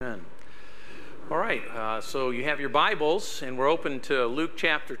right, so you have your Bibles, and we're open to Luke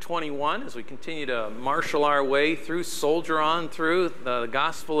chapter 21 as we continue to marshal our way through, soldier on through the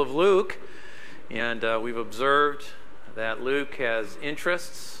Gospel of Luke. And we've observed that Luke has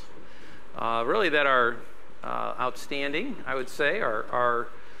interests really that are outstanding, I would say, are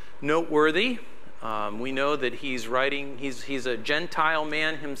noteworthy. We know that he's writing, he's a Gentile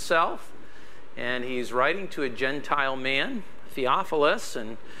man himself, and he's writing to a Gentile man, Theophilus,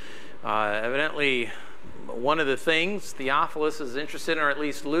 and evidently one of the things Theophilus is interested in, or at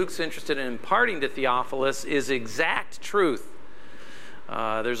least Luke's interested in imparting to Theophilus, is exact truth.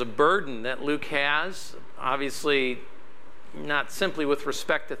 There's a burden that Luke has, obviously not simply with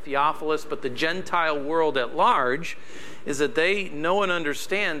respect to Theophilus, but the Gentile world at large, is that they know and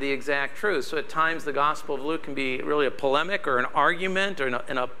understand the exact truth. So at times the Gospel of Luke can be really a polemic or an argument or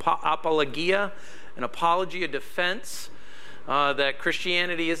an apologia, an apology, a defense, that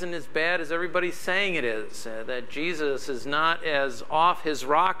Christianity isn't as bad as everybody's saying it is, that Jesus is not as off his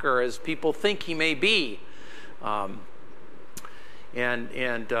rocker as people think he may be. And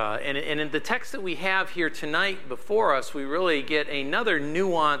in the text that we have here tonight before us, we really get another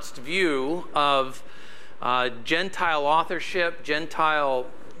nuanced view of Gentile authorship, Gentile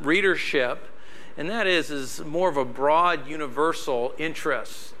readership, and that is more of a broad, universal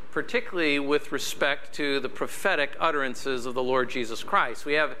interest, particularly with respect to the prophetic utterances of the Lord Jesus Christ.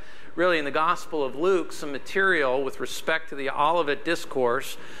 We have really in the Gospel of Luke some material with respect to the Olivet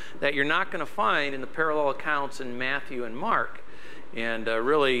Discourse that you're not going to find in the parallel accounts in Matthew and Mark. And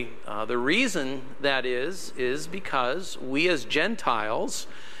really, the reason that is because we as Gentiles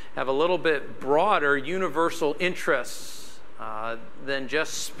have a little bit broader universal interests than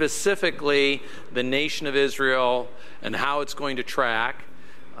just specifically the nation of Israel and how it's going to track,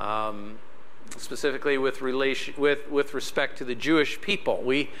 specifically with respect to the Jewish people.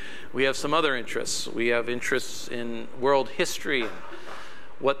 We have some other interests. We have interests in world history, and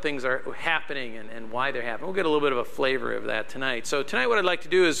what things are happening and why they're happening. We'll get a little bit of a flavor of that tonight. So tonight what I'd like to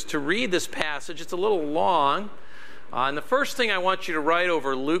do is to read this passage. It's a little long. And the first thing I want you to write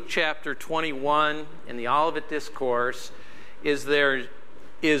over Luke chapter 21 in the Olivet Discourse is there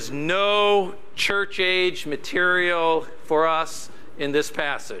is no church age material for us in this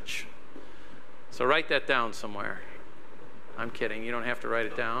passage. So write that down somewhere. I'm kidding. You don't have to write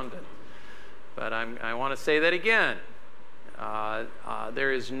it down. But I want to say that again.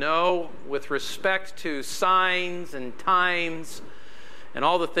 There is no, with respect to signs and times and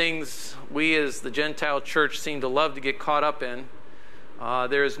all the things we as the Gentile church seem to love to get caught up in,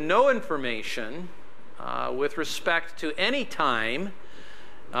 there is no information with respect to any time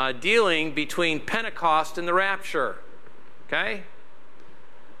dealing between Pentecost and the rapture. Okay?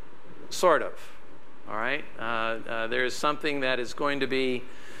 Sort of. All right? There is something that is going to be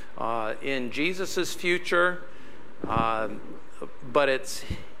in Jesus' future, but it's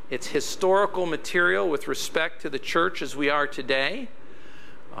historical material with respect to the church as we are today.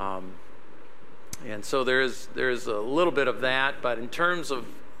 And so there's a little bit of that, but in terms of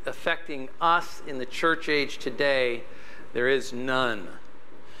affecting us in the church age today, there is none.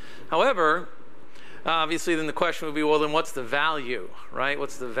 However, obviously then the question would be, well, then what's the value, right?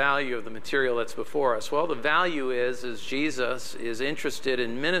 What's the value of the material that's before us? Well, the value is Jesus is interested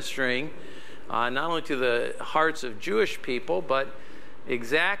in ministering not only to the hearts of Jewish people, but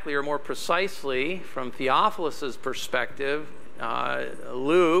exactly, or more precisely, from Theophilus' perspective,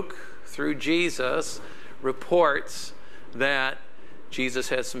 Luke, through Jesus, reports that Jesus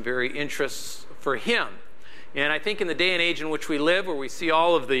has some very interests for him. And I think in the day and age in which we live, where we see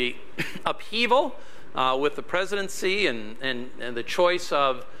all of the upheaval with the presidency and the choice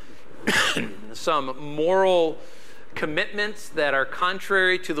of some moral commitments that are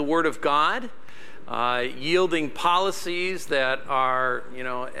contrary to the Word of God, yielding policies that are,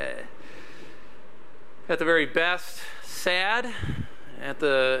 at the very best, sad, at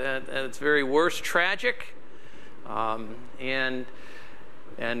its very worst, tragic, and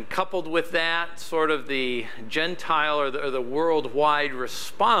coupled with that, sort of the Gentile or the worldwide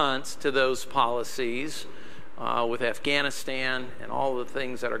response to those policies with Afghanistan and all the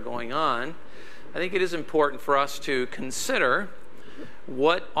things that are going on, I think it is important for us to consider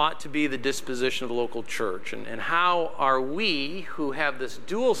what ought to be the disposition of the local church, and how are we who have this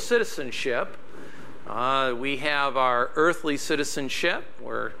dual citizenship. We have our earthly citizenship.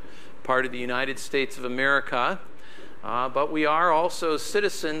 We're part of the United States of America, but we are also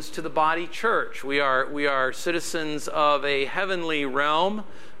citizens to the body church. We are citizens of a heavenly realm.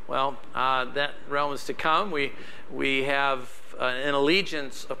 Well, that realm is to come. We have an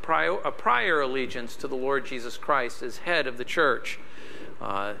allegiance, a prior allegiance to the Lord Jesus Christ as head of the church.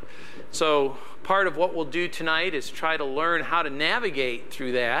 So part of what we'll do tonight is try to learn how to navigate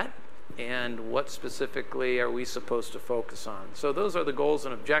through that and what specifically are we supposed to focus on. So those are the goals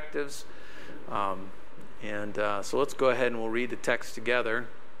and objectives. So let's go ahead and we'll read the text together.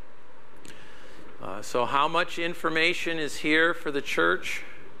 So how much information is here for the church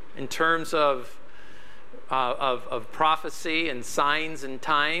in terms of prophecy and signs and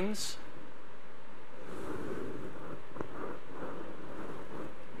times?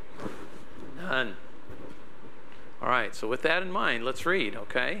 None. All right, so with that in mind, let's read,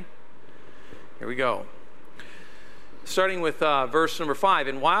 okay? Here we go. Starting with verse number 5.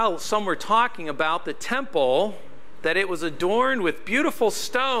 And while some were talking about the temple, that it was adorned with beautiful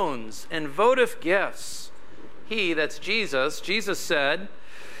stones and votive gifts, he, that's Jesus said,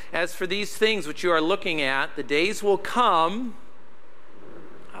 as for these things which you are looking at, the days will come.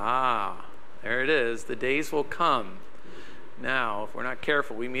 There it is. The days will come. Now, if we're not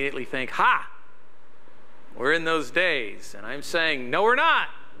careful, we immediately think, we're in those days. And I'm saying, no, we're not.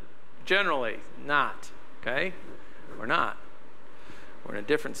 Generally, not. Okay? We're not. We're in a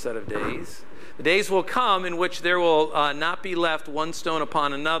different set of days. The days will come in which there will not be left one stone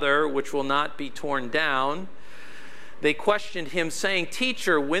upon another, which will not be torn down. They questioned him, saying,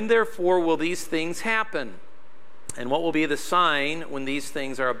 Teacher, when therefore will these things happen? And what will be the sign when these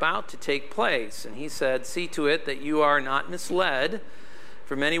things are about to take place? And he said, See to it that you are not misled,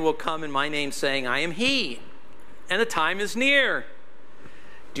 for many will come in my name, saying, I am he, and the time is near.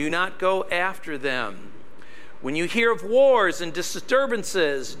 Do not go after them. When you hear of wars and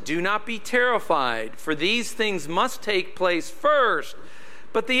disturbances, do not be terrified, for these things must take place first,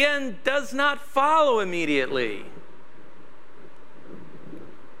 but the end does not follow immediately.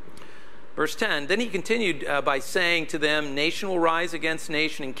 Verse 10, then he continued by saying to them, Nation will rise against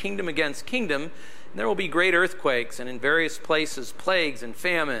nation and kingdom against kingdom, and there will be great earthquakes, and in various places plagues and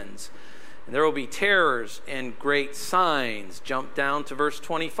famines. And there will be terrors and great signs. Jump down to verse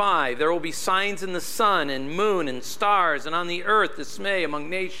 25. There will be signs in the sun and moon and stars, and on the earth dismay among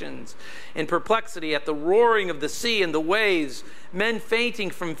nations, and perplexity at the roaring of the sea and the waves, men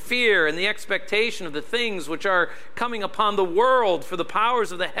fainting from fear and the expectation of the things which are coming upon the world, for the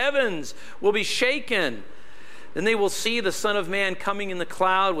powers of the heavens will be shaken. Then they will see the Son of Man coming in the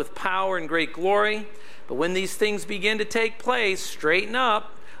cloud with power and great glory. But when these things begin to take place, straighten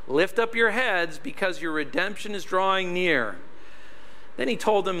up, lift up your heads, because your redemption is drawing near. Then he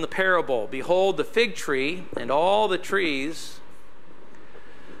told them the parable. Behold, the fig tree and all the trees,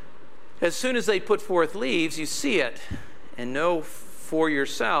 as soon as they put forth leaves, you see it, and know for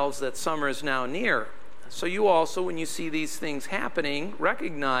yourselves that summer is now near. So you also, when you see these things happening,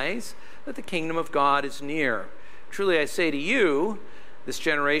 recognize that the kingdom of God is near. Truly I say to you, this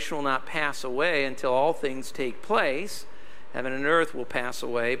generation will not pass away until all things take place. Heaven and earth will pass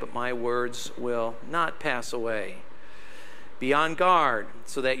away, but my words will not pass away. Be on guard,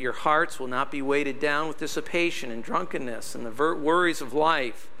 so that your hearts will not be weighted down with dissipation and drunkenness and the worries of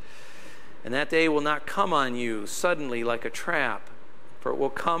life. And that day will not come on you suddenly like a trap, for it will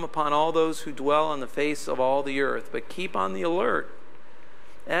come upon all those who dwell on the face of all the earth. But keep on the alert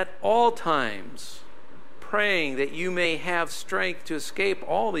at all times, praying that you may have strength to escape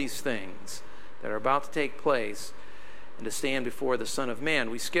all these things that are about to take place, and to stand before the Son of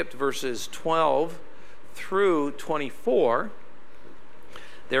Man. We skipped verses 12 through 24.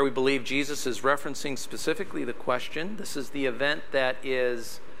 There we believe Jesus is referencing specifically the question. This is the event that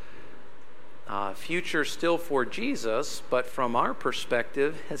is future still for Jesus, but from our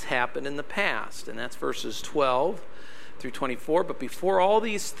perspective has happened in the past. And that's verses 12 through 24. But before all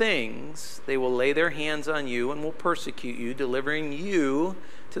these things, they will lay their hands on you and will persecute you, delivering you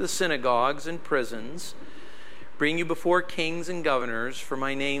to the synagogues and prisons, bring you before kings and governors for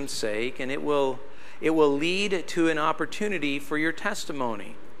my name's sake, and it will lead to an opportunity for your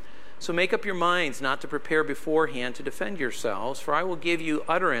testimony. So make up your minds not to prepare beforehand to defend yourselves, for I will give you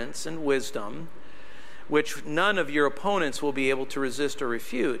utterance and wisdom, which none of your opponents will be able to resist or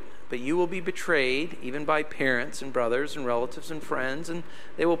refute. But you will be betrayed, even by parents and brothers and relatives and friends, and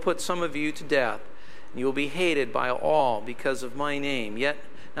they will put some of you to death. And you will be hated by all because of my name. Yet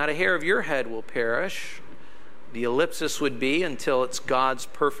not a hair of your head will perish. The ellipsis would be until it's God's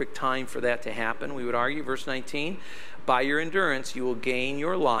perfect time for that to happen. We would argue, verse 19, by your endurance you will gain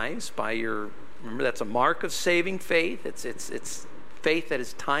your lives. Remember, that's a mark of saving faith. It's faith that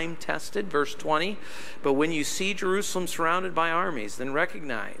is time-tested. Verse 20, but when you see Jerusalem surrounded by armies, then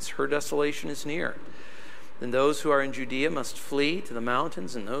recognize her desolation is near. Then those who are in Judea must flee to the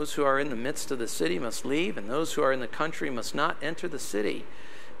mountains, and those who are in the midst of the city must leave, and those who are in the country must not enter the city.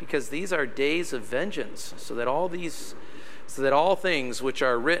 Because these are days of vengeance, so that all these so that all things which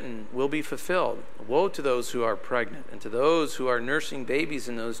are written will be fulfilled. Woe to those who are pregnant, and to those who are nursing babies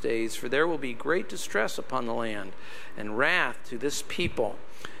in those days, for there will be great distress upon the land, and wrath to this people,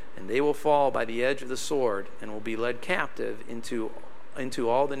 and they will fall by the edge of the sword, and will be led captive into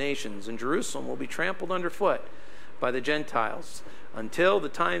all the nations, and Jerusalem will be trampled underfoot by the Gentiles, until the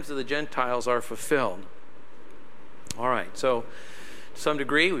times of the Gentiles are fulfilled. All right, so to some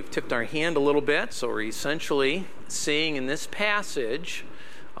degree, we've tipped our hand a little bit, so we're essentially seeing in this passage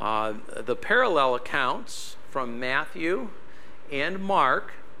the parallel accounts from Matthew and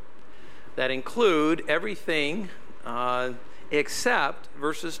Mark that include everything except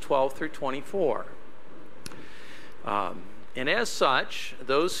verses 12 through 24. And as such,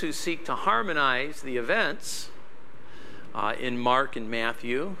 those who seek to harmonize the events in Mark and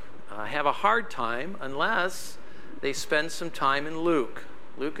Matthew have a hard time unless they spend some time in Luke.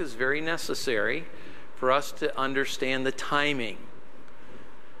 Luke is very necessary for us to understand the timing,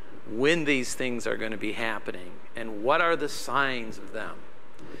 when these things are going to be happening, and what are the signs of them.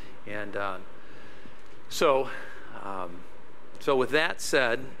 And so with that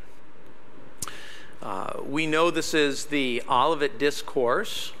said, we know this is the Olivet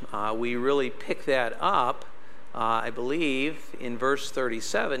Discourse. We really pick that up, I believe, in verse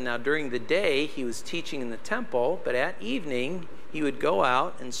 37. Now, during the day, he was teaching in the temple, but at evening, he would go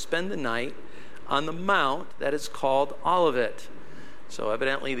out and spend the night on the mount that is called Olivet. So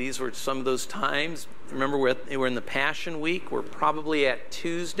evidently, these were some of those times. Remember, we're in the Passion Week. We're probably at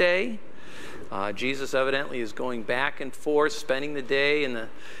Tuesday. Jesus evidently is going back and forth, spending the day in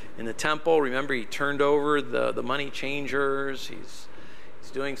the temple. Remember, he turned over the money changers. He's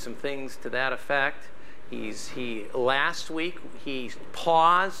doing some things to that effect. Last week he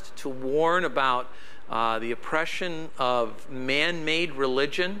paused to warn about the oppression of man-made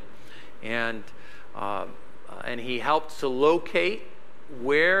religion, and he helped to locate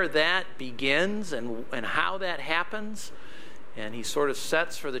where that begins and how that happens. And he sort of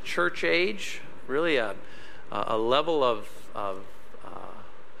sets for the church age really a level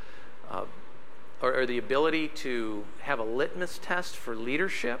or the ability to have a litmus test for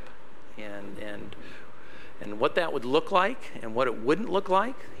leadership and what that would look like and what it wouldn't look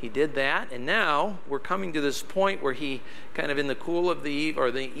like. He did that, and now we're coming to this point where he kind of in the cool of the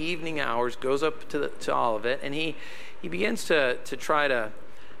evening hours goes up to Olivet, and he begins to try to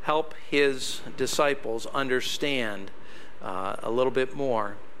help his disciples understand a little bit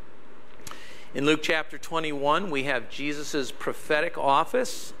more. In Luke chapter 21, we have Jesus' prophetic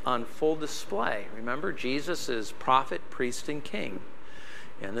office on full display. Remember, Jesus is prophet, priest, and king.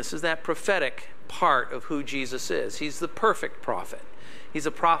 And this is that prophetic part of who Jesus is. He's the perfect prophet. He's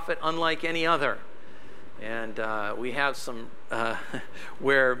a prophet unlike any other. And we have some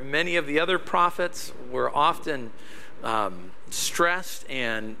where many of the other prophets were often stressed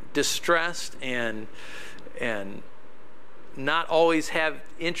and distressed and not always have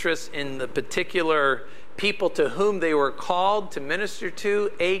interest in the particular people to whom they were called to minister to,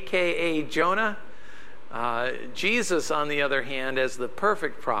 a.k.a. Jonah. Jesus, on the other hand, as the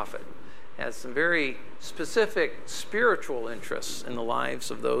perfect prophet, has some very specific spiritual interests in the lives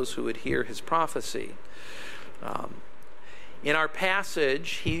of those who would hear his prophecy. In our passage,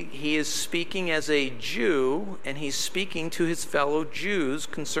 he is speaking as a Jew, and he's speaking to his fellow Jews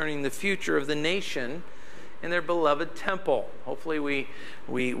concerning the future of the nation and their beloved temple. Hopefully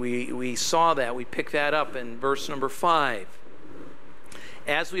we saw that. We picked that up in verse number 5.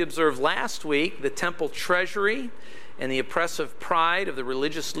 As we observed last week, the temple treasury and the oppressive pride of the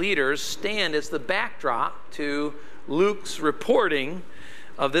religious leaders stand as the backdrop to Luke's reporting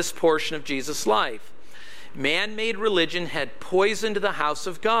of this portion of Jesus' life. Man-made religion had poisoned the house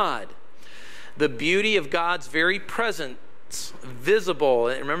of God. The beauty of God's very presence visible.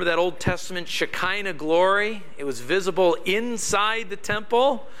 Remember that Old Testament Shekinah glory? It was visible inside the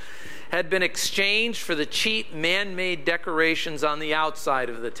temple, had been exchanged for the cheap man-made decorations on the outside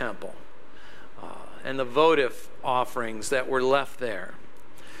of the temple and the votive offerings that were left there.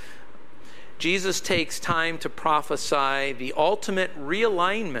 Jesus takes time to prophesy the ultimate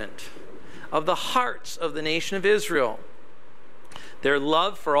realignment of the hearts of the nation of Israel. Their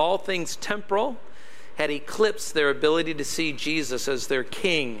love for all things temporal had eclipsed their ability to see Jesus as their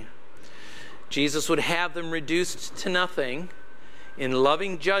king. Jesus would have them reduced to nothing in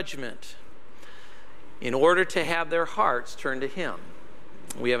loving judgment in order to have their hearts turned to him.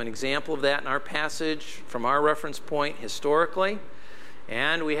 We have an example of that in our passage from our reference point historically,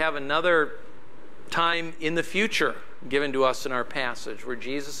 and we have another time in the future given to us in our passage where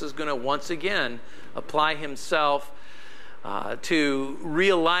Jesus is going to once again apply himself to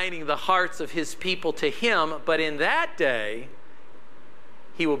realigning the hearts of his people to him. But in that day,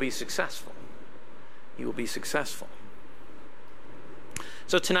 he will be successful. He will be successful.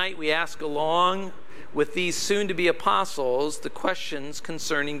 So tonight we ask, along with these soon-to-be apostles, the questions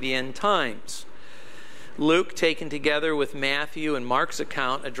concerning the end times. Luke, taken together with Matthew and Mark's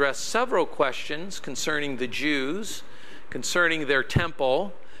account, addressed several questions concerning the Jews, concerning their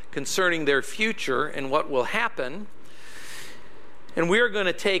temple, concerning their future and what will happen. And we are going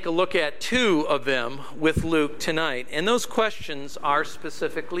to take a look at two of them with Luke tonight. And those questions are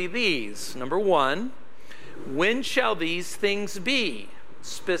specifically these. Number one, when shall these things be?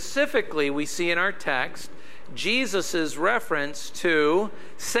 Specifically, we see in our text Jesus' reference to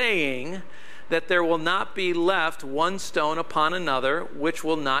saying that there will not be left one stone upon another which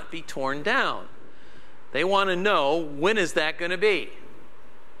will not be torn down. They want to know, when is that going to be?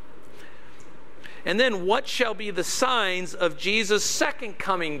 And then, what shall be the signs of Jesus' second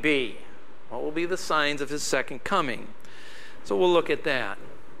coming be? What will be the signs of his second coming? So we'll look at that.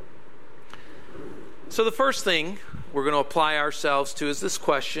 So the first thing we're going to apply ourselves to is this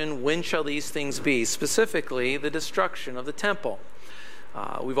question, when shall these things be? Specifically, the destruction of the temple.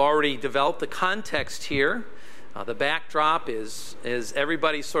 We've already developed the context here. The backdrop is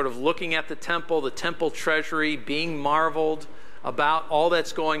everybody sort of looking at the temple treasury, being marveled about all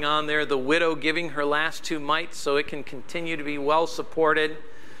that's going on there, the widow giving her last 2 mites so it can continue to be well supported.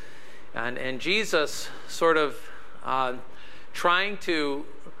 And Jesus sort of trying to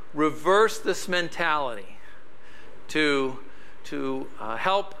reverse this mentality to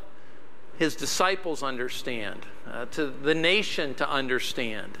help his disciples understand, to the nation to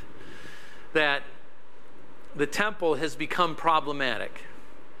understand that the temple has become problematic.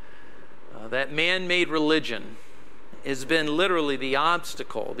 That man-made religion has been literally the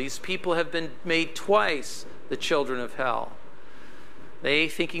obstacle. These people have been made twice the children of hell. They,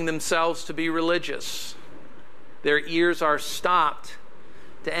 thinking themselves to be religious, their ears are stopped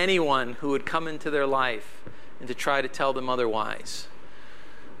to anyone who would come into their life and to try to tell them otherwise.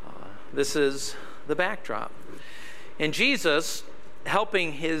 This is the backdrop. And Jesus,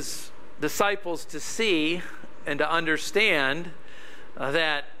 helping his disciples to see and to understand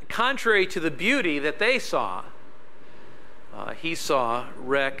that contrary to the beauty that they saw, he saw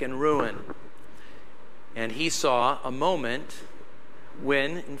wreck and ruin. And he saw a moment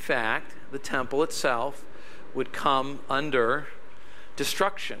when, in fact, the temple itself would come under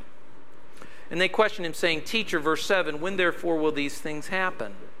destruction. And they questioned him, saying, "Teacher," verse 7, "when therefore will these things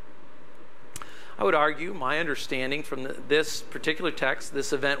happen?" I would argue, my understanding from this particular text,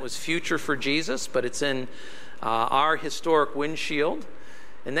 this event was future for Jesus, but it's in our historic windshield,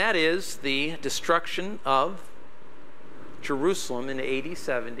 and that is the destruction of Jerusalem in AD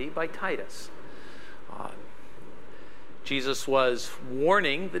 70 by Titus. Jesus was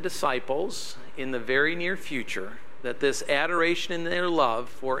warning the disciples in the very near future that this adoration in their love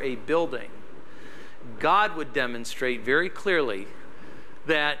for a building, God would demonstrate very clearly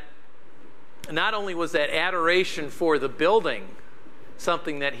that not only was that adoration for the building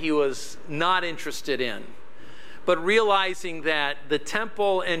something that he was not interested in, but realizing that the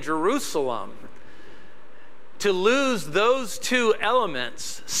temple and Jerusalem, to lose those two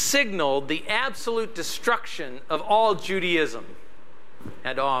elements signaled the absolute destruction of all Judaism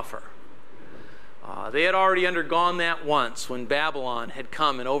had to offer. They had already undergone that once when Babylon had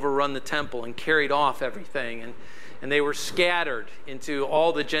come and overrun the temple and carried off everything, and they were scattered into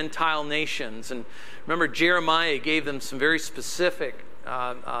all the Gentile nations. And remember, Jeremiah gave them some very specific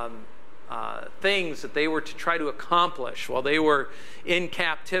things that they were to try to accomplish while they were in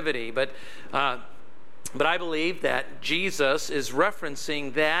captivity. But I believe that Jesus is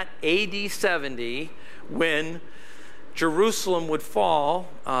referencing that AD 70 when Jerusalem would fall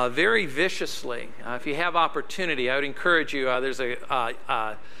very viciously. If you have opportunity, I would encourage you. There's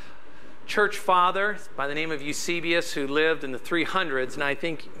a church father by the name of Eusebius who lived in the 300s, and I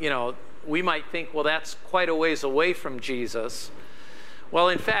think, we might think, well, that's quite a ways away from Jesus. Well,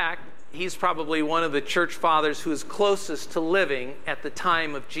 in fact, he's probably one of the church fathers who is closest to living at the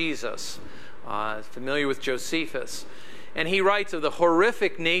time of Jesus. Familiar with Josephus. And he writes of the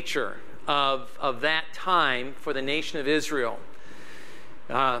horrific nature of that time for the nation of Israel.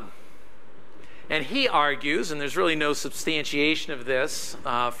 And he argues, and there's really no substantiation of this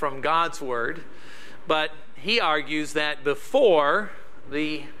from God's word, but he argues that before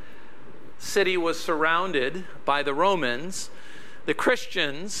the city was surrounded by the Romans, the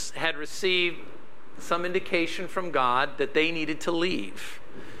Christians had received some indication from God that they needed to leave.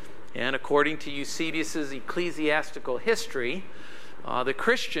 And according to Eusebius's ecclesiastical history,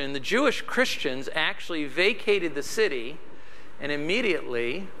 the Jewish Christians actually vacated the city and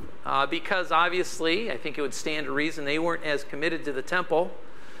immediately, because obviously, I think it would stand to reason, they weren't as committed to the temple.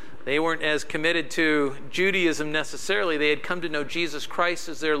 They weren't as committed to Judaism necessarily. They had come to know Jesus Christ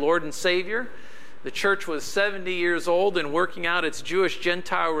as their Lord and Savior. The church was 70 years old and working out its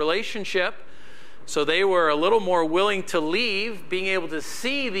Jewish-Gentile relationship. So they were a little more willing to leave, being able to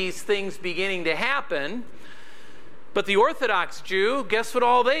see these things beginning to happen. But the Orthodox Jew, guess what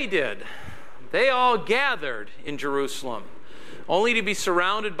all they did? They all gathered in Jerusalem, only to be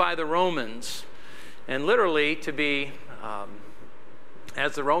surrounded by the Romans, and literally to be,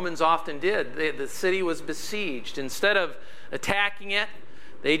 as the Romans often did, the city was besieged. Instead of attacking it,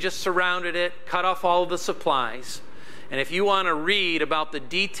 they just surrounded it, cut off all of the supplies. And if you want to read about the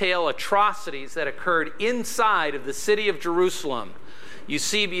detailed atrocities that occurred inside of the city of Jerusalem,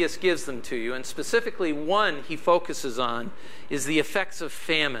 Eusebius gives them to you. And specifically one he focuses on is the effects of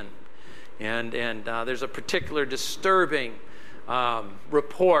famine. And there's a particular disturbing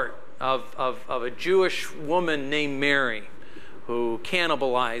report of a Jewish woman named Mary who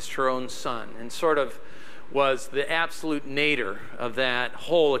cannibalized her own son and sort of was the absolute nadir of that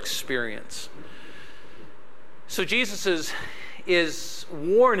whole experience. So Jesus is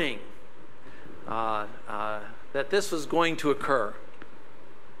warning that this was going to occur.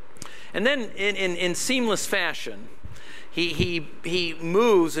 And then in seamless fashion, he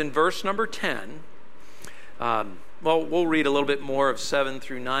moves in verse number 10. Well, we'll read a little bit more of 7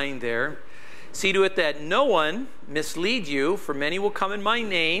 through 9 there. See to it that no one mislead you, for many will come in my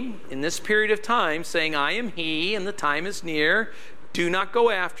name in this period of time, saying, I am he, and the time is near. Do not go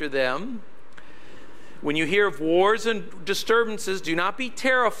after them. When you hear of wars and disturbances, do not be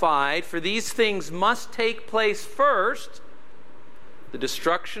terrified, for these things must take place first. The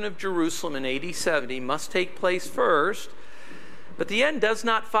destruction of Jerusalem in AD 70 must take place first, but the end does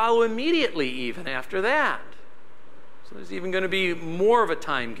not follow immediately even after that. So there's even going to be more of a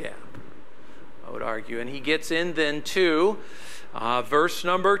time gap, I would argue. And he gets in then to verse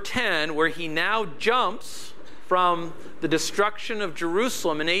number 10, where he now jumps from the destruction of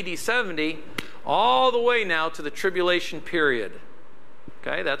Jerusalem in AD 70 all the way now to the tribulation period.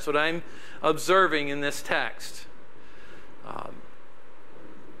 Okay, that's what I'm observing in this text.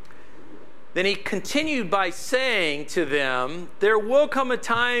 Then he continued by saying to them, there will come a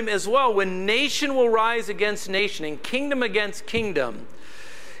time as well when nation will rise against nation and kingdom against kingdom.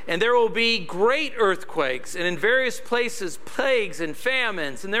 And there will be great earthquakes, and in various places plagues and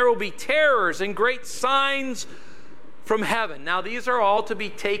famines, and there will be terrors and great signs from heaven. Now these are all to be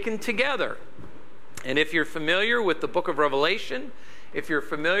taken together. And if you're familiar with the book of Revelation, if you're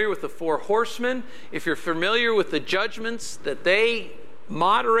familiar with the four horsemen, if you're familiar with the judgments that they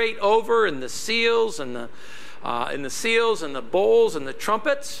moderate over, and the seals and the bowls and the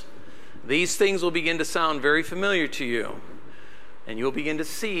trumpets, these things will begin to sound very familiar to you. And you'll begin to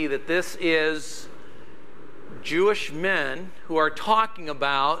see that this is Jewish men who are talking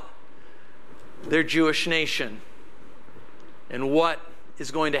about their Jewish nation and what is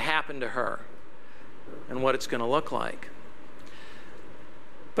going to happen to her and what it's going to look like.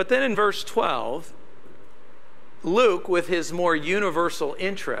 But then in verse 12, Luke, with his more universal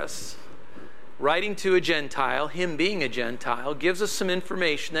interests, writing to a Gentile, him being a Gentile, gives us some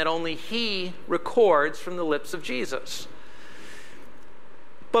information that only he records from the lips of Jesus.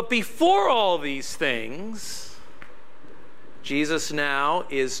 But before all these things, Jesus now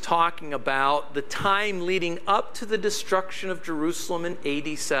is talking about the time leading up to the destruction of Jerusalem in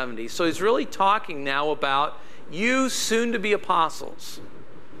AD 70. So he's really talking now about you soon-to-be apostles.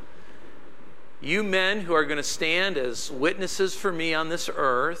 You men who are going to stand as witnesses for me on this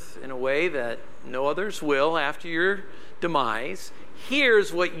earth in a way that no others will after your demise.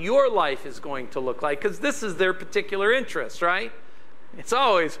 Here's what your life is going to look like, because this is their particular interest, right? It's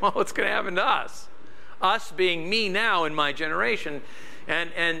always, well, what's going to happen to us? Us being me now in my generation.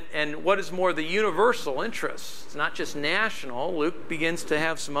 And what is more, the universal interest. It's not just national. Luke begins to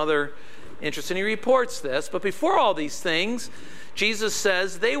have some other interests, and he reports this. But before all these things, Jesus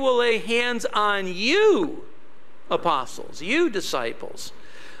says, they will lay hands on you, apostles, you disciples,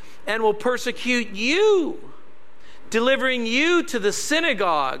 and will persecute you, delivering you to the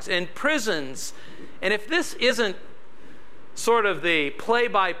synagogues and prisons. And if this isn't sort of the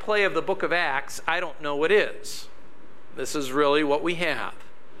play-by-play of the book of Acts, I don't know what is. This is really what we have.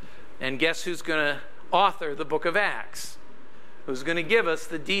 And guess who's going to author the book of Acts? Who's going to give us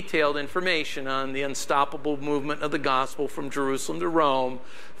the detailed information on the unstoppable movement of the gospel from Jerusalem to Rome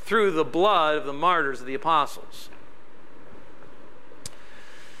through the blood of the martyrs of the apostles.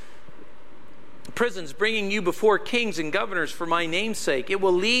 Prisons, bringing you before kings and governors for my name's sake. It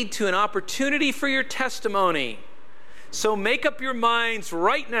will lead to an opportunity for your testimony. So make up your minds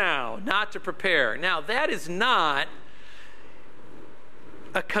right now not to prepare. Now, that is not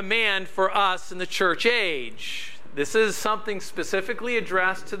a command for us in the church age. This is something specifically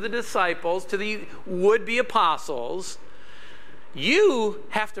addressed to the disciples, to the would-be apostles. You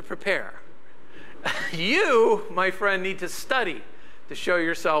have to prepare. You, my friend, need to study to show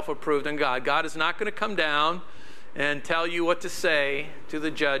yourself approved in God. God is not going to come down and tell you what to say to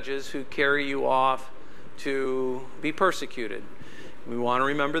the judges who carry you off to be persecuted. We want to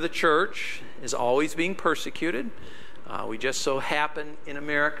remember the church is always being persecuted. We just so happen in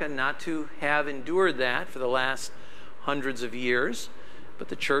America not to have endured that for the last hundreds of years. But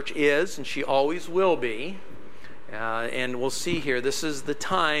the church is, and she always will be. And we'll see here, this is the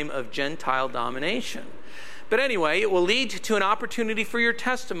time of Gentile domination. But anyway, it will lead to an opportunity for your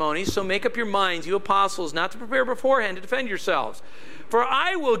testimony, so make up your minds, you apostles, not to prepare beforehand to defend yourselves. For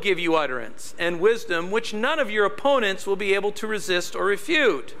I will give you utterance and wisdom, which none of your opponents will be able to resist or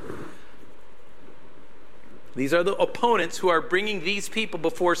refute. These are the opponents who are bringing these people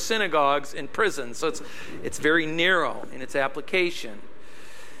before synagogues and prisons. So it's very narrow in its application.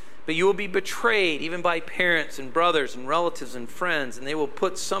 But you will be betrayed even by parents and brothers and relatives and friends, and they will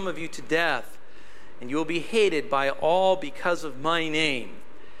put some of you to death. And you will be hated by all because of my name.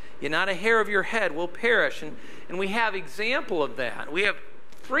 Yet not a hair of your head will perish. And we have example of that. We have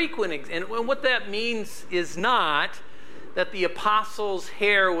frequent, and what that means is not that the apostles'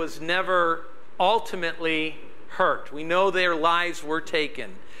 hair was never ultimately hurt. We know their lives were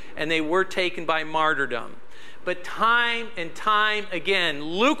taken, and they were taken by martyrdom. But time and time again,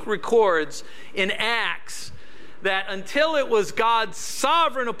 Luke records in Acts that until it was God's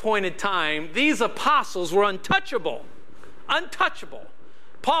sovereign appointed time, these apostles were untouchable. Untouchable.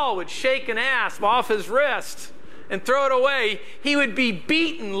 Paul would shake an asp off his wrist and throw it away. He would be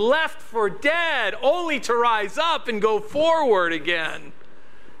beaten, left for dead, only to rise up and go forward again.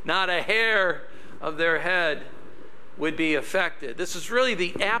 Not a hair of their head would be affected. This is really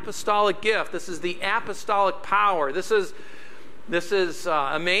the apostolic gift. This is the apostolic power. This is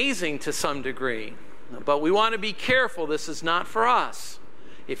amazing to some degree. But we want to be careful. This is not for us.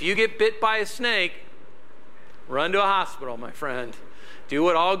 If you get bit by a snake, run to a hospital, my friend. Do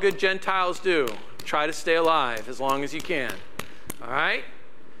what all good Gentiles do. Try to stay alive as long as you can. All right?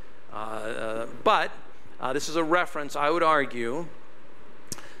 But this is a reference, I would argue,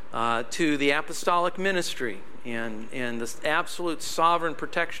 to the apostolic ministry and this absolute sovereign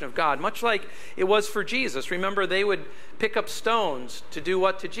protection of God, much like it was for Jesus. Remember, they would pick up stones to do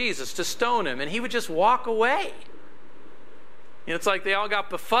what to Jesus? To stone him, and he would just walk away. You know, it's like they all got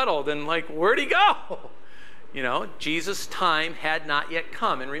befuddled and like, where'd he go? You know, Jesus' time had not yet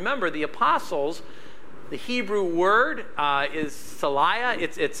come. And remember, the apostles, the Hebrew word is Salia.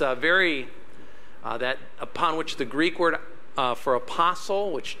 It's a very, that upon which the Greek word for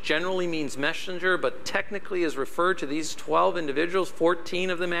apostle, which generally means messenger, but technically is referred to these 12 individuals, 14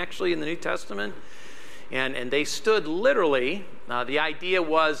 of them actually in the New Testament. And they stood literally, the idea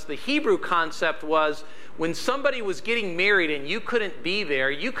was, the Hebrew concept was, when somebody was getting married and you couldn't be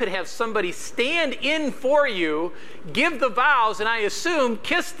there, you could have somebody stand in for you, give the vows, and I assume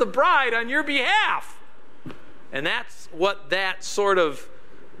kiss the bride on your behalf. And that's what that sort of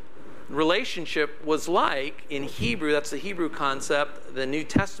relationship was like in Hebrew. That's the Hebrew concept. The New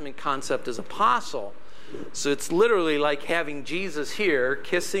Testament concept is apostle. So it's literally like having Jesus here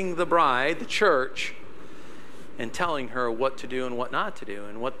kissing the bride, the church, and telling her what to do and what not to do.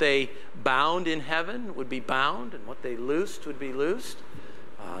 And what they bound in heaven would be bound, and what they loosed would be loosed.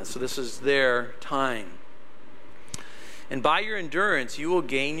 So this is their time. And by your endurance, you will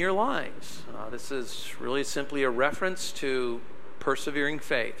gain your lives. This is really simply a reference to persevering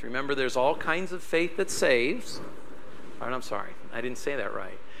faith. Remember, there's all kinds of faith that saves. I'm sorry, I didn't say that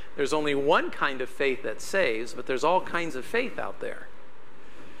right. There's only one kind of faith that saves, but there's all kinds of faith out there.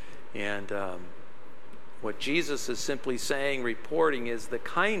 And what Jesus is simply saying, reporting, is the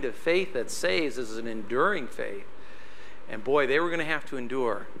kind of faith that saves is an enduring faith. And boy, they were going to have to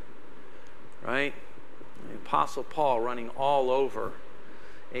endure, right? The Apostle Paul running all over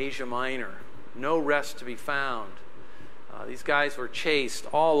Asia Minor, no rest to be found. These guys were chased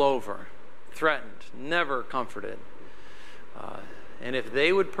all over, threatened, never comforted. And if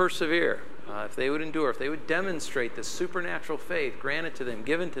they would persevere, if they would endure, if they would demonstrate the supernatural faith granted to them,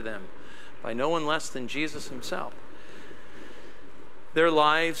 given to them by no one less than Jesus himself, their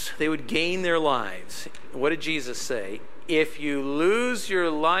lives, they would gain their lives. What did Jesus say? If you lose your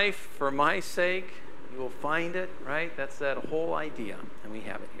life for my sake, you will find it, right? That's that whole idea, and we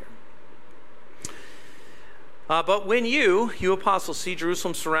have it here. But when you apostles, see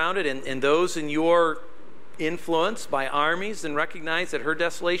Jerusalem surrounded, and those in your influenced by armies, then recognize that her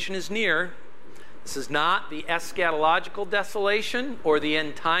desolation is near. This is not the eschatological desolation or the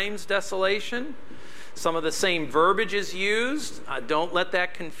end times desolation. Some of the same verbiage is used. Don't let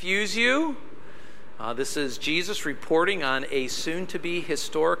that confuse you. This is Jesus reporting on a soon-to-be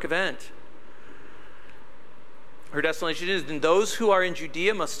historic event. Her desolation is, and those who are in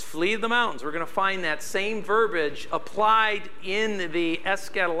Judea must flee the mountains. We're going to find that same verbiage applied in the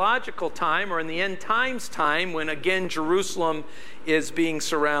eschatological time or in the end times time when, again, Jerusalem is being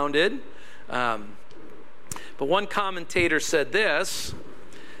surrounded. But one commentator said this: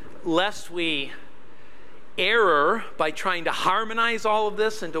 lest we err by trying to harmonize all of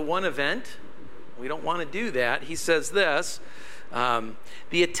this into one event, we don't want to do that. He says this: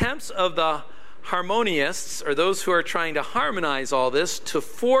 the attempts of the harmonists, or those who are trying to harmonize all this, to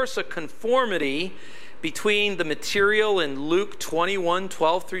force a conformity between the material in Luke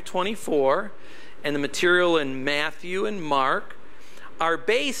 21:12 through 24 and the material in Matthew and Mark, are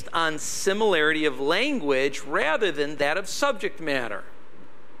based on similarity of language rather than that of subject matter.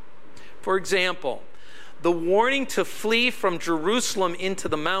 For example, the warning to flee from Jerusalem into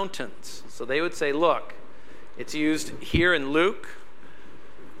the mountains. So they would say, look, it's used here in Luke,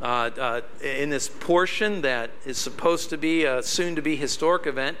 in this portion that is supposed to be a soon-to-be historic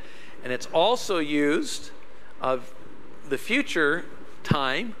event, and it's also used of the future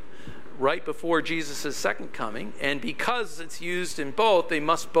time right before Jesus' second coming, and because it's used in both, they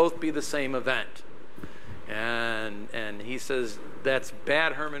must both be the same event. And he says that's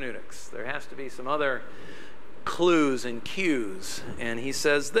bad hermeneutics. There has to be some other clues and cues. And he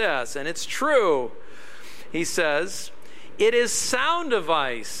says this, and it's true. He says, it is sound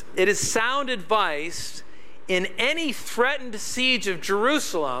advice in any threatened siege of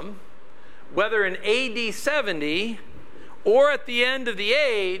Jerusalem, whether in AD 70 or at the end of the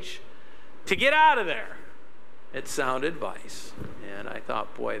age, to get out of there. It's sound advice. And I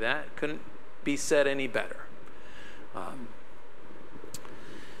thought, boy, that couldn't be said any better.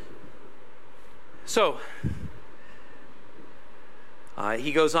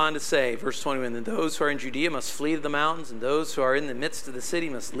 He goes on to say, verse 21, and those who are in Judea must flee to the mountains, and those who are in the midst of the city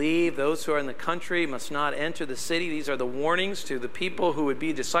must leave. Those who are in the country must not enter the city. These are the warnings to the people who would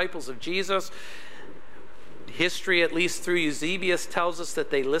be disciples of Jesus. History, at least through Eusebius, tells us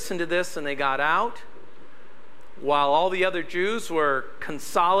that they listened to this and they got out, while all the other Jews were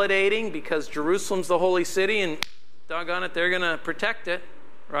consolidating because Jerusalem's the holy city, and doggone it, they're going to protect it,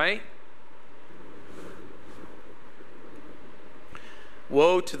 right?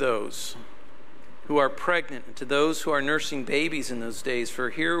 Woe to those who are pregnant and to those who are nursing babies in those days,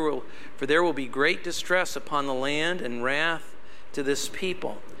 for there will be great distress upon the land and wrath to this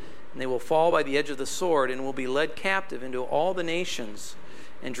people. And they will fall by the edge of the sword and will be led captive into all the nations.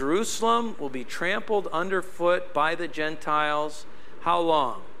 And Jerusalem will be trampled underfoot by the Gentiles. How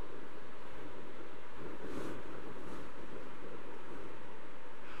long?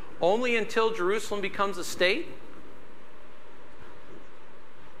 Only until Jerusalem becomes a state?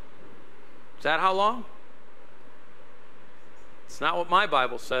 Is that how long? It's not what my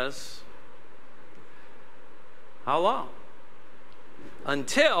Bible says. How long?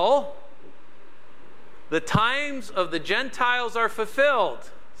 Until the times of the Gentiles are fulfilled.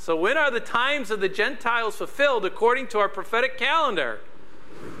 So when are the times of the Gentiles fulfilled according to our prophetic calendar?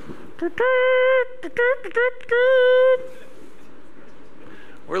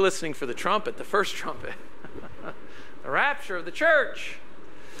 We're listening for the trumpet, the first trumpet. The rapture of the church.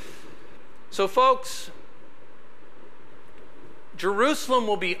 So folks, Jerusalem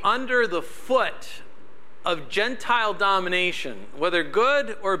will be under the foot of Gentile domination, whether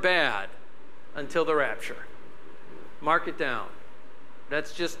good or bad, until the rapture. Mark it down.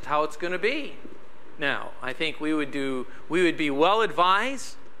 That's just how it's going to be. Now, I think we would be well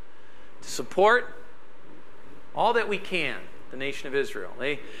advised to support all that we can the nation of Israel.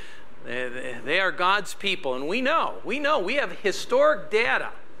 They are God's people, and we know we have historic data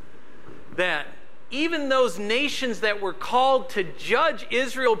that even those nations that were called to judge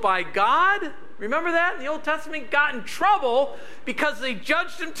Israel by God, remember that in the Old Testament, got in trouble because they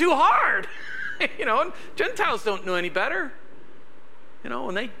judged them too hard. Gentiles don't know any better.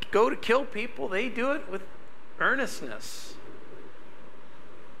 When they go to kill people, they do it with earnestness.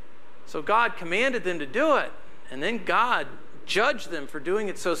 So God commanded them to do it, and then God judged them for doing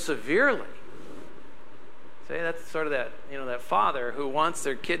it so severely. See, that's sort of that father who wants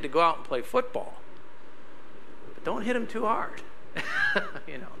their kid to go out and play football, but don't hit him too hard.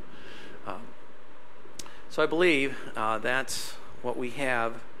 So I believe that's what we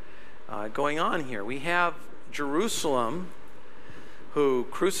have going on here. We have Jerusalem who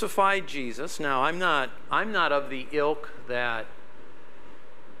crucified Jesus. Now, I'm not of the ilk that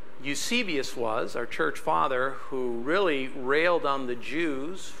Eusebius was, our church father, who really railed on the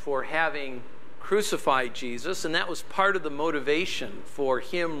Jews for having crucified Jesus, and that was part of the motivation for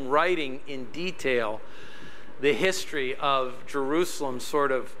him writing in detail the history of Jerusalem,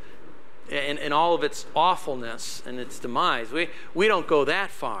 sort of, and all of its awfulness and its demise. We don't go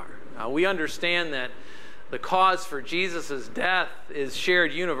that far. We understand that the cause for Jesus' death is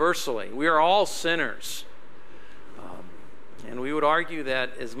shared universally. We are all sinners. And we would argue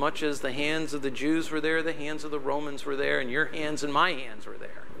that as much as the hands of the Jews were there, the hands of the Romans were there, and your hands and my hands were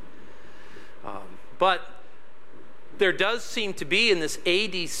there. But there does seem to be in this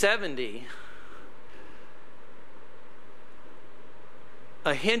AD 70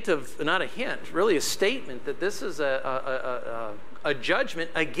 a hint of, not a hint, really a statement that this is a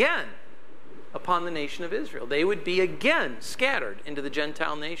judgment again upon the nation of Israel. They would be again scattered into the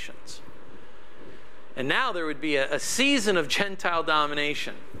Gentile nations. And now there would be a season of Gentile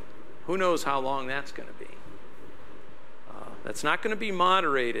domination. Who knows how long that's going to be? That's not going to be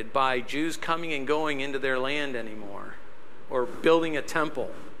moderated by Jews coming and going into their land anymore, or building a temple.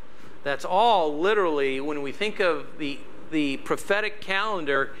 That's all literally, when we think of the prophetic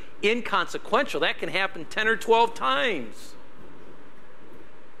calendar, inconsequential. That can happen 10 or 12 times.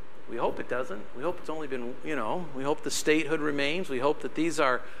 We hope it doesn't. We hope it's only been, we hope the statehood remains. We hope that these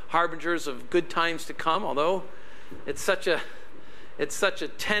are harbingers of good times to come, although it's such a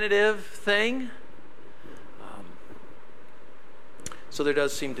tentative thing. So there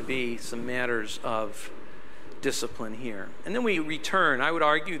does seem to be some matters of discipline here. And then we return. I would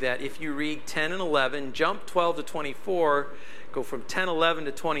argue that if you read 10 and 11, jump 12 to 24, go from 10, 11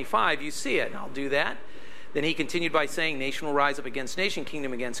 to 25, you see it. And I'll do that. Then he continued by saying, nation will rise up against nation,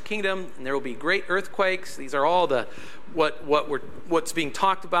 kingdom against kingdom, and there will be great earthquakes. These are all what's being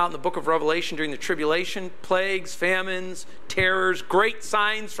talked about in the book of Revelation during the tribulation: plagues, famines, terrors, great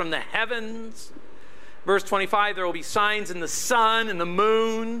signs from the heavens. Verse 25, there will be signs in the sun and the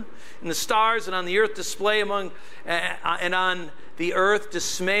moon and the stars, and on the earth dismay among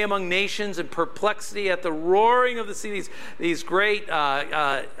nations, and perplexity at the roaring of the sea. These great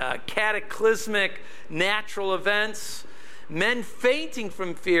cataclysmic natural events, men fainting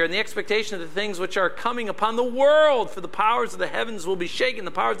from fear and the expectation of the things which are coming upon the world, for the powers of the heavens will be shaken,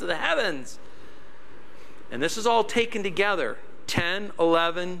 the powers of the heavens. And this is all taken together. 10,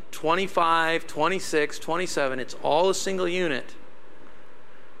 11, 25, 26, 27. It's all a single unit.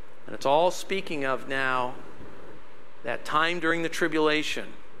 And it's all speaking of now that time during the tribulation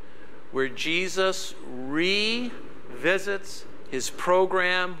where Jesus revisits his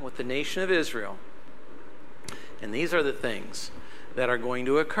program with the nation of Israel. And these are the things that are going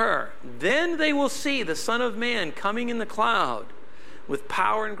to occur. Then they will see the Son of Man coming in the cloud with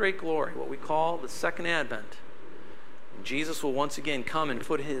power and great glory, what we call the second advent. Jesus will once again come and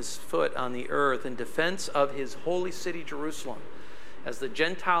put his foot on the earth in defense of his holy city, Jerusalem, as the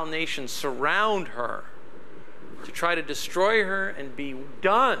Gentile nations surround her to try to destroy her and be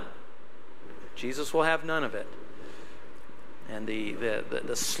done. Jesus will have none of it. And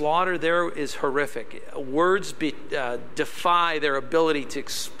the slaughter there is horrific. Words defy their ability to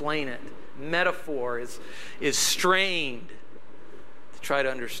explain it. Metaphor is strained to try to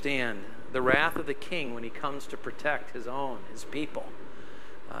understand the wrath of the king when he comes to protect his people.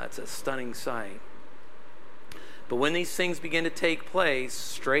 It's a stunning sight. But when these things begin to take place,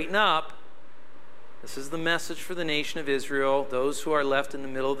 straighten up. This is the message for the nation of Israel, those who are left in the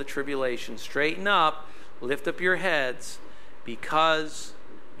middle of the tribulation. Straighten up, lift up your heads, because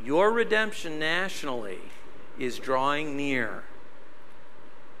your redemption nationally is drawing near.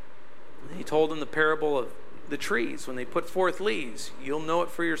 He told them the parable of the trees. When they put forth leaves, you'll know it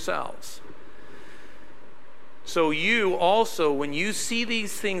for yourselves. So you also, when you see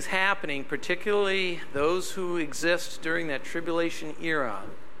these things happening, particularly those who exist during that tribulation era,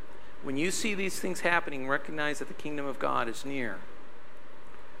 when you see these things happening, recognize that the kingdom of God is near.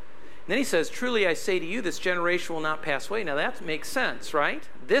 And then he says, truly I say to you, this generation will not pass away. Now that makes sense, right?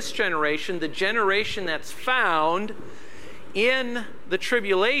 This generation, the generation that's found in the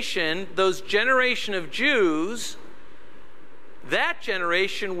tribulation, those generation of Jews, that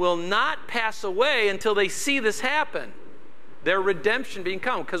generation will not pass away until they see this happen. Their redemption being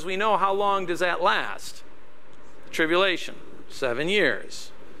come. Because we know, how long does that last? Tribulation. 7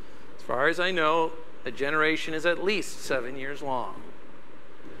 years. As far as I know, a generation is at least 7 years long.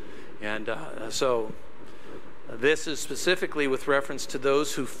 And so this is specifically with reference to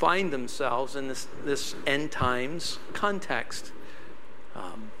those who find themselves in this end times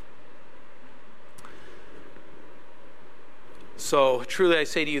So truly I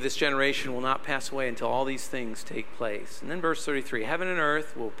say to you, this generation will not pass away until all these things take place. And then verse 33, heaven and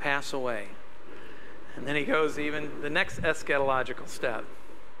earth will pass away. And then he goes even the next eschatological step.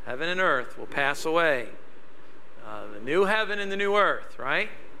 Heaven and earth will pass away. The new heaven and the new earth, right?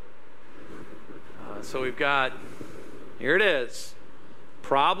 So we've got, here it is,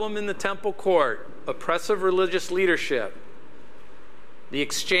 problem in the temple court, oppressive religious leadership, the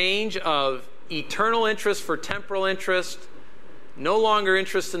exchange of eternal interest for temporal interest, no longer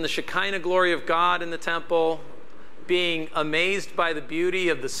interest in the Shekinah glory of God in the temple, being amazed by the beauty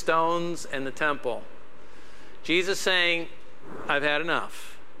of the stones and the temple. Jesus saying, I've had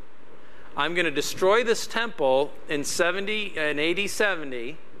enough. I'm going to destroy this temple in AD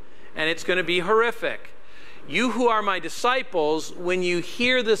 70, and it's going to be horrific. You who are my disciples, when you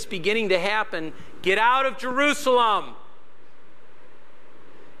hear this beginning to happen, get out of Jerusalem.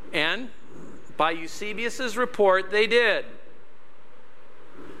 And by Eusebius's report, they did.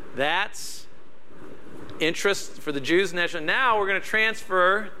 That's interest for the Jews. Now we're going to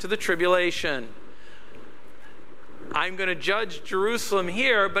transfer to the tribulation. I'm going to judge Jerusalem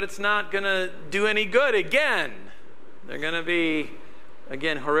here, but it's not going to do any good again. They're going to be,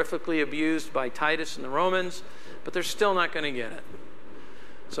 again, horrifically abused by Titus and the Romans, but they're still not going to get it.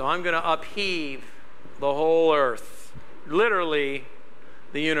 So I'm going to upheave the whole earth, literally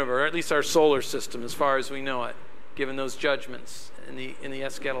the universe, or at least our solar system as far as we know it, given those judgments in the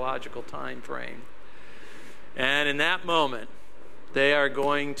eschatological time frame. And in that moment, they are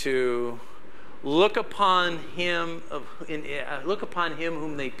going to look upon him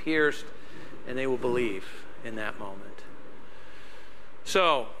whom they pierced, and they will believe in that moment.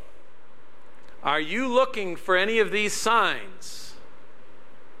 So, are you looking for any of these signs?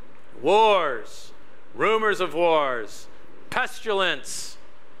 Wars, rumors of wars, pestilence,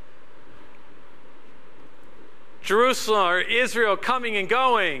 Jerusalem or Israel coming and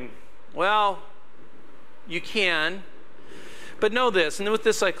going. Well, you can. But know this, and with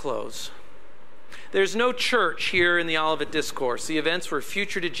this I close. There's no church here in the Olivet Discourse. The events were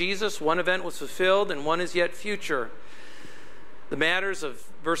future to Jesus. One event was fulfilled, and one is yet future. The matters of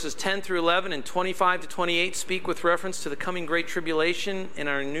verses 10 through 11 and 25 to 28 speak with reference to the coming great tribulation and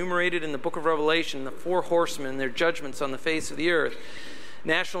are enumerated in the book of Revelation, the four horsemen and their judgments on the face of the earth.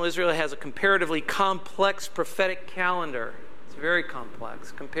 National Israel has a comparatively complex prophetic calendar. It's very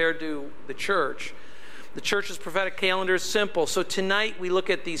complex compared to the church. The church's prophetic calendar is simple. So tonight we look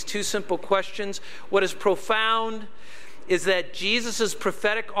at these two simple questions. What is profound is that Jesus'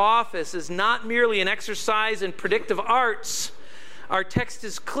 prophetic office is not merely an exercise in predictive arts. Our text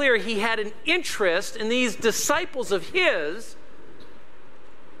is clear. He had an interest in these disciples of his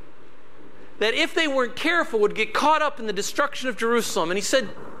that if they weren't careful would get caught up in the destruction of Jerusalem. And he said,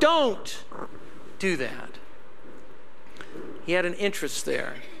 don't do that. He had an interest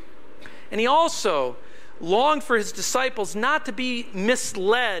there. And he also longed for his disciples not to be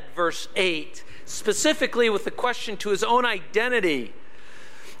misled, verse 8, specifically with the question to his own identity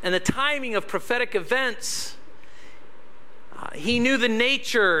and the timing of prophetic events. He knew the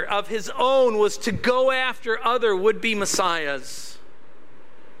nature of his own was to go after other would-be messiahs.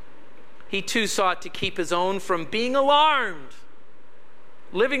 He too sought to keep his own from being alarmed,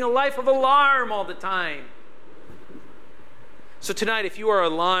 living a life of alarm all the time. So tonight, if you are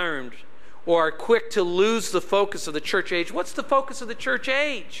alarmed or are quick to lose the focus of the church age, what's the focus of the church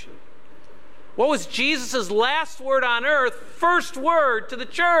age? What was Jesus' last word on earth, first word to the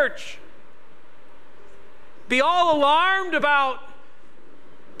church? Be all alarmed about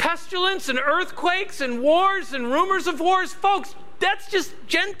pestilence and earthquakes and wars and rumors of wars? Folks, that's just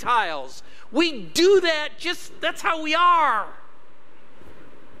Gentiles. We do that, that's how we are.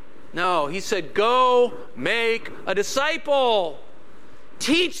 No, he said, go make a disciple.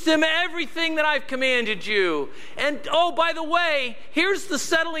 Teach them everything that I've commanded you. And oh, by the way, here's the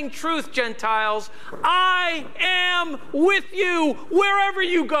settling truth, Gentiles. I am with you wherever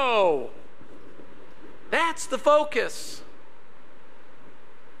you go. That's the focus.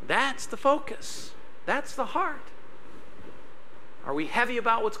 That's the focus. That's the heart. Are we heavy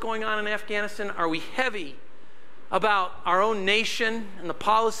about what's going on in Afghanistan? Are we heavy about our own nation and the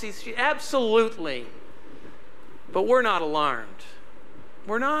policies? Absolutely. But we're not alarmed.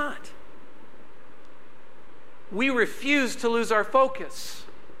 We're not. We refuse to lose our focus.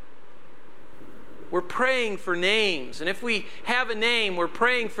 We're praying for names. And if we have a name, we're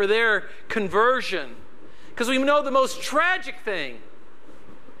praying for their conversion. Because we know the most tragic thing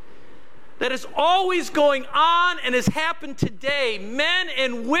that is always going on and has happened today. Men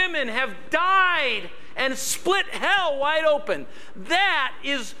and women have died and split hell wide open. That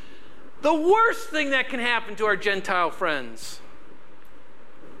is the worst thing that can happen to our Gentile friends.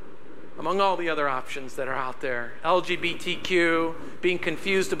 among all the other options that are out there. LGBTQ, being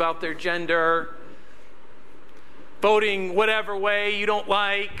confused about their gender, voting whatever way you don't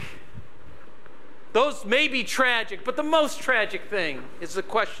like. Those may be tragic, but the most tragic thing is the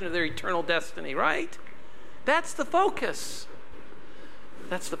question of their eternal destiny, right? That's the focus.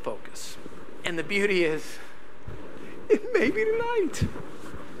 That's the focus. And the beauty is, it may be tonight.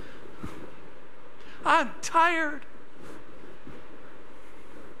 I'm tired.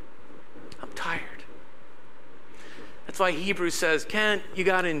 I'm tired. That's why Hebrews says, Kent, you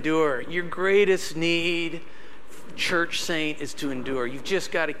got to endure. Your greatest need, church saint, is to endure. You've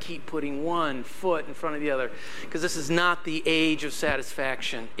just got to keep putting one foot in front of the other, because this is not the age of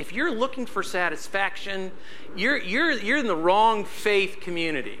satisfaction. If you're looking for satisfaction, you're in the wrong faith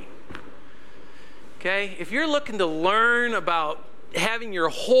community. Okay? If you're looking to learn about having your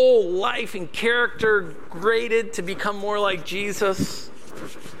whole life and character graded to become more like Jesus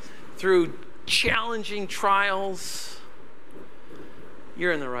through challenging trials,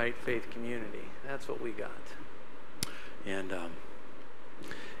 you're in the right faith community. That's what we got.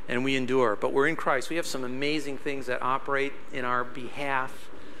 And we endure. But we're in Christ. We have some amazing things that operate in our behalf.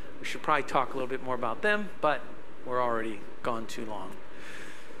 We should probably talk a little bit more about them, but we're already gone too long.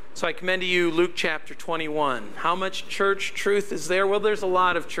 So I commend to you Luke chapter 21. How much church truth is there? Well, there's a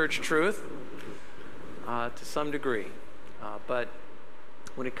lot of church truth to some degree. But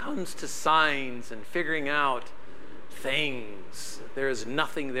when it comes to signs and figuring out things, there is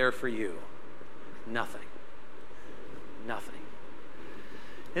nothing there for you. Nothing. Nothing.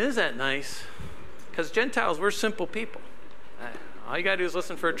 And isn't that nice? Because Gentiles, we're simple people. All you got to do is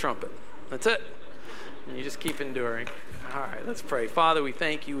listen for a trumpet. That's it. And you just keep enduring. All right, let's pray. Father, we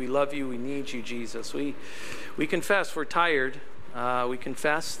thank you. We love you. We need you, Jesus. We confess we're tired. We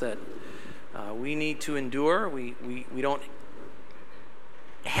confess that we need to endure. We don't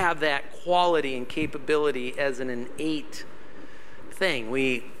have that quality and capability as an innate thing.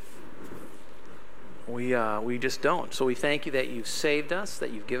 We just don't. So we thank you that you've saved us,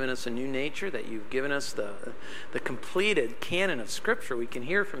 that you've given us a new nature, that you've given us the completed canon of Scripture. We can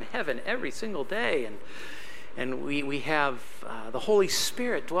hear from heaven every single day, and we have the Holy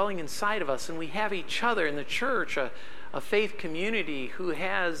Spirit dwelling inside of us, and we have each other in the church, a faith community who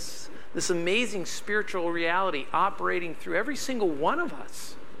has this amazing spiritual reality operating through every single one of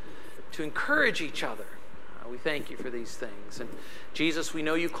us to encourage each other. We thank you for these things. And Jesus, we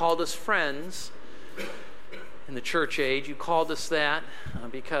know you called us friends in the church age. You called us that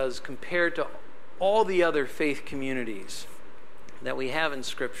because compared to all the other faith communities that we have in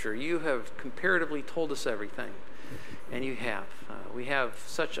Scripture, you have comparatively told us everything. And you have. We have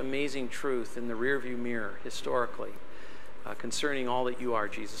such amazing truth in the rearview mirror historically concerning all that you are,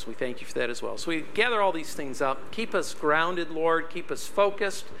 Jesus. We thank you for that as well. So we gather all these things up. Keep us grounded, Lord. Keep us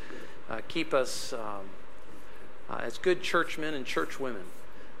focused. Keep us as good churchmen and churchwomen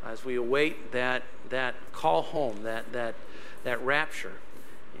as we await that call home, that rapture.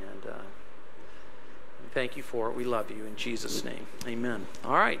 And we thank you for it. We love you in Jesus' name. Amen.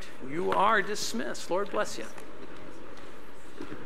 All right. You are dismissed. Lord bless you.